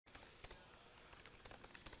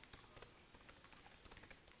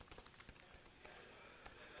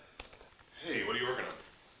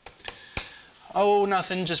Oh,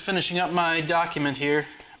 nothing. Just finishing up my document here.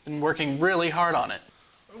 Been working really hard on it.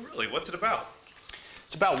 Oh, really? What's it about?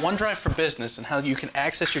 It's about OneDrive for Business and how you can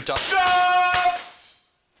access your documents. Stop!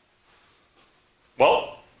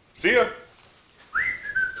 Well, see ya.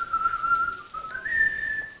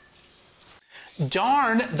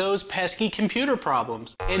 Darn those pesky computer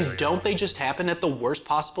problems. And don't they just happen at the worst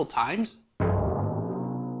possible times?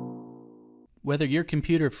 Whether your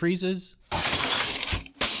computer freezes,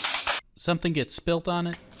 something gets spilt on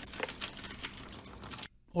it,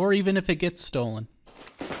 or even if it gets stolen.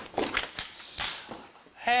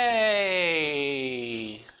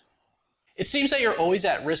 Hey! It seems that you're always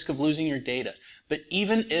at risk of losing your data, but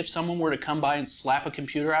even if someone were to come by and slap a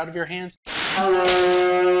computer out of your hands,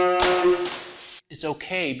 it's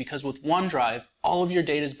okay because with OneDrive, all of your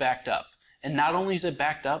data is backed up. And not only is it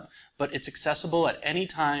backed up, but it's accessible at any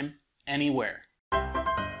time, anywhere.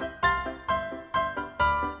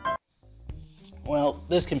 Well,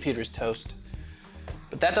 this computer's toast.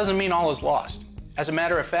 But that doesn't mean all is lost. As a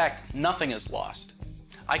matter of fact, nothing is lost.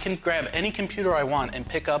 I can grab any computer I want and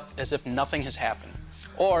pick up as if nothing has happened.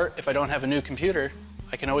 Or, if I don't have a new computer,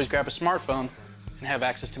 I can always grab a smartphone and have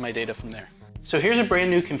access to my data from there. So here's a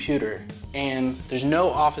brand new computer, and there's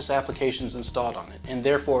no Office applications installed on it, and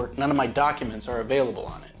therefore none of my documents are available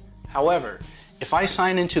on it. However, if I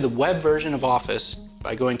sign into the web version of Office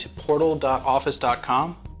by going to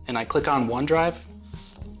portal.office.com and I click on OneDrive,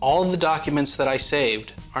 all of the documents that I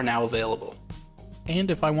saved are now available.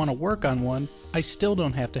 And if I want to work on one, I still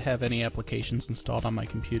don't have to have any applications installed on my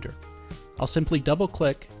computer. I'll simply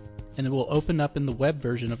double-click and it will open up in the web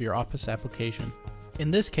version of your Office application. In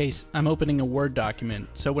this case, I'm opening a Word document,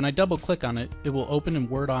 so when I double-click on it, it will open in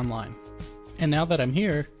Word Online. And now that I'm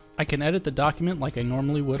here, I can edit the document like I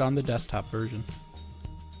normally would on the desktop version.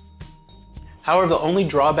 However, the only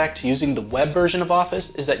drawback to using the web version of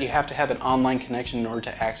Office is that you have to have an online connection in order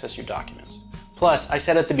to access your documents. Plus, I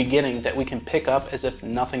said at the beginning that we can pick up as if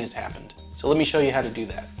nothing has happened. So let me show you how to do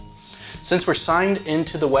that. Since we're signed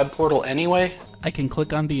into the web portal anyway, I can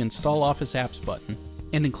click on the Install Office Apps button.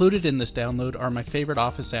 And included in this download are my favorite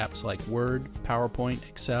Office apps like Word, PowerPoint,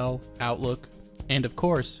 Excel, Outlook, and of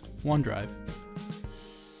course, OneDrive.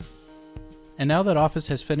 And now that Office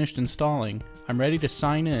has finished installing, I'm ready to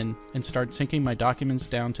sign in and start syncing my documents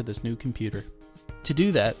down to this new computer. To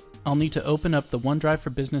do that, I'll need to open up the OneDrive for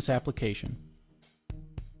Business application.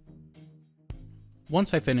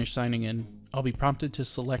 Once I finish signing in, I'll be prompted to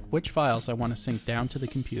select which files I want to sync down to the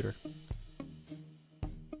computer.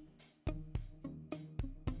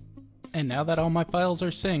 And now that all my files are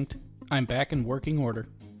synced, I'm back in working order.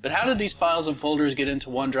 but how did these files and folders get into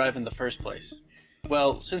OneDrive in the first place?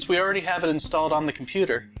 Well, since we already have it installed on the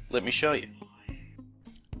computer, let me show you.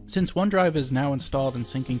 Since OneDrive is now installed and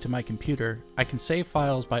syncing to my computer, I can save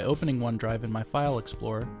files by opening OneDrive in my File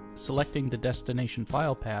Explorer, selecting the destination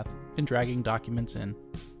file path, and dragging documents in.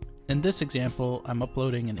 In this example, I'm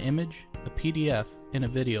uploading an image, a PDF, and a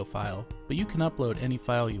video file, but you can upload any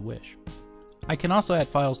file you wish. I can also add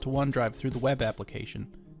files to OneDrive through the web application.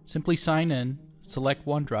 Simply sign in, select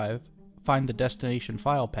OneDrive, find the destination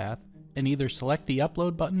file path, and either select the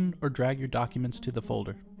upload button or drag your documents to the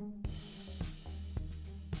folder.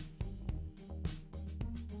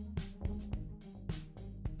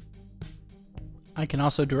 I can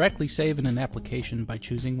also directly save in an application by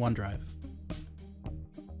choosing OneDrive.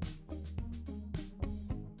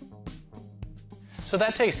 So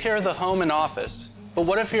that takes care of the home and office. But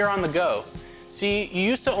what if you're on the go? See, you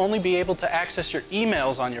used to only be able to access your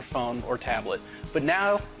emails on your phone or tablet, but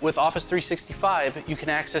now with Office 365, you can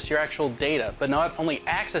access your actual data, but not only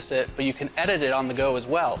access it, but you can edit it on the go as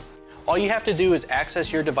well. All you have to do is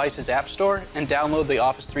access your device's app store and download the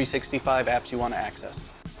Office 365 apps you want to access.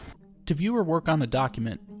 To view or work on a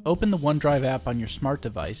document, open the OneDrive app on your smart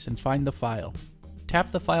device and find the file.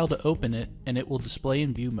 Tap the file to open it and it will display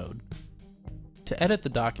in view mode. To edit the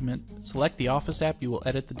document, select the Office app you will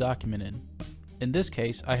edit the document in. In this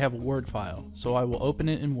case, I have a Word file, so I will open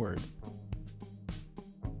it in Word.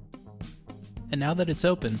 And now that it's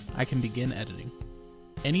open, I can begin editing.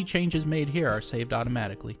 Any changes made here are saved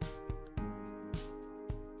automatically.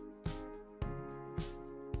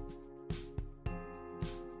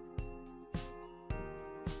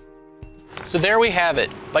 So there we have it.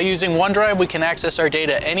 By using OneDrive, we can access our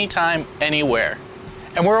data anytime, anywhere.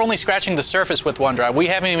 And we're only scratching the surface with OneDrive. We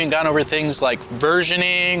haven't even gone over things like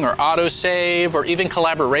versioning or autosave or even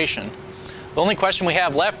collaboration. The only question we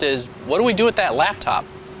have left is, what do we do with that laptop?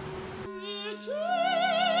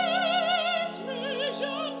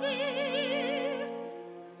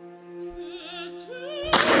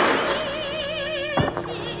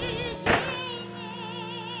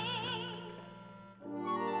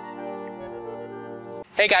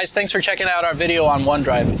 Hey guys, thanks for checking out our video on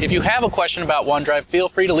OneDrive. If you have a question about OneDrive, feel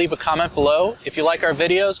free to leave a comment below. If you like our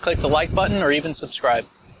videos, click the like button or even subscribe.